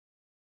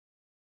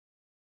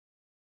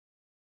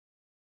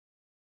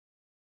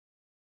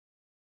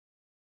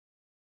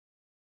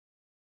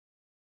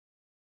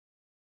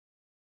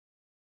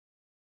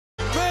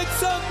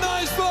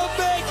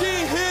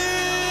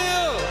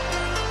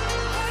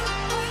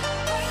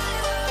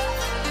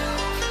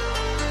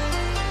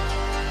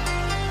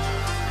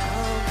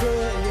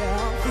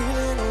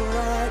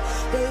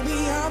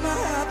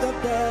the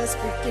best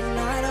freaking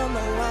night of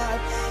my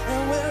life.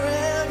 And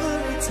wherever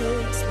it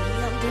takes me,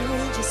 I'm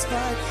doing just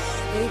fine.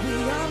 Baby,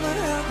 I'ma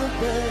have the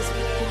best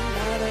freaking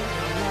night of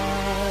my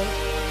life.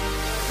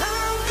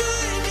 I'm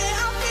good,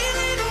 yeah, I'm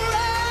feeling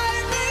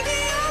alright. Baby,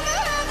 I'ma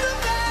have the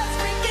best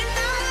freaking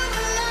night of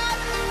my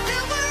life.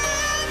 And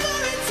wherever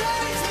it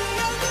takes me,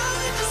 I'm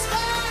doing just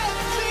fine.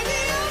 Baby,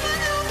 I'ma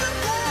have the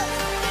best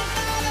freaking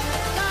night of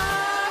my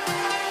life.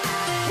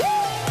 Woo!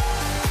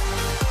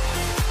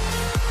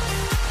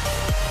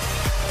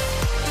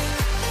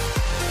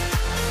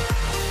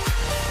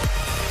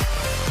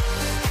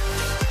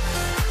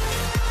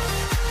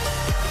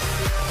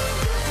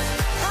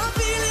 I'm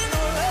feeling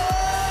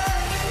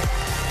alright.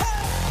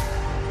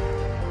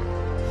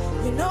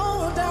 You know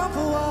I'm down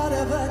for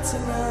whatever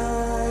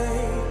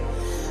tonight.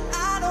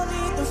 I don't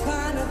need the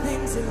finer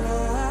things in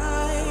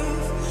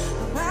life.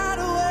 No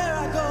matter where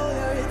I go,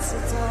 there it's a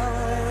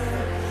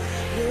time.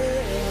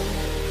 Yeah.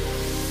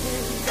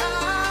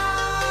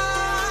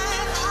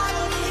 And I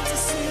don't need to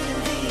sit in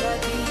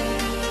VIP.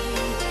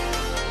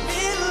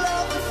 Middle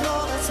of the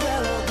floor, that's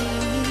where I'll be.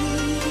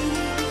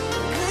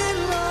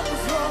 Middle of the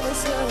floor,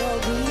 that's where I'll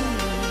be.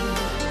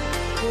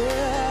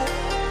 Yeah.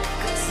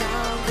 'Cause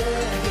I'm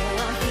good,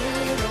 yeah, I'm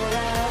feeling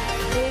alright.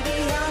 Baby,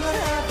 I'ma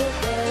have the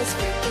best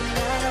freaking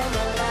night of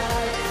my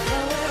life.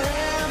 And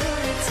wherever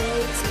it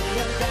takes me,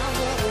 I'm down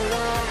for the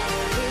ride.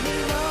 Baby,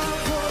 run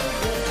for the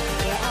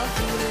best, yeah, I'm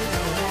feeling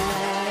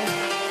alright.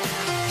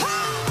 Ha!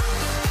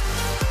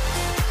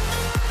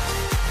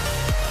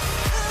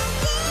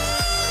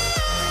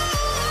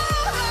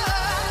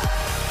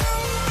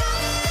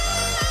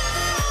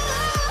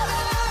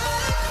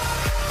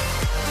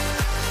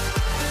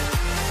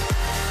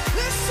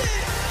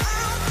 Listen,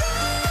 I'm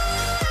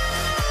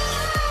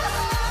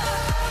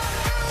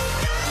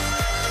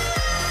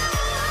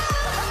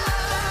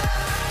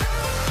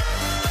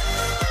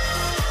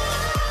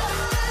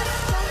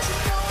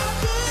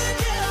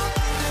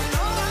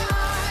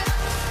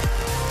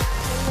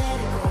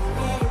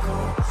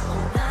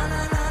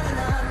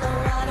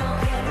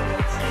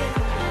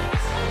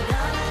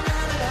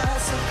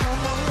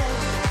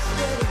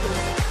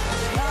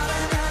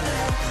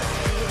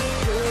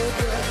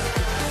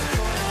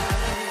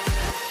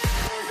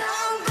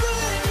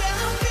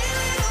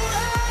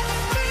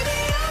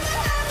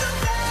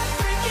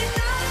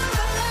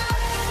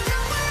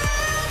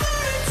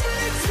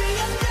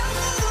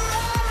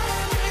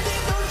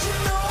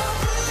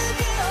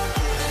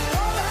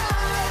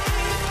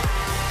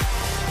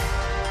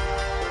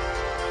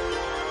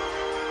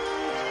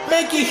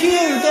Becky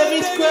here,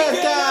 David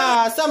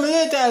Guetta, some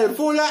little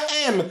Fuller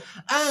M,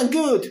 and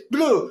good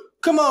blue.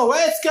 Come on,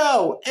 let's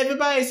go.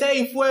 Everybody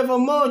say forever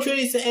more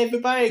trees,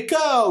 everybody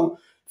go.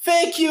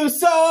 Thank you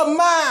so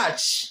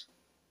much.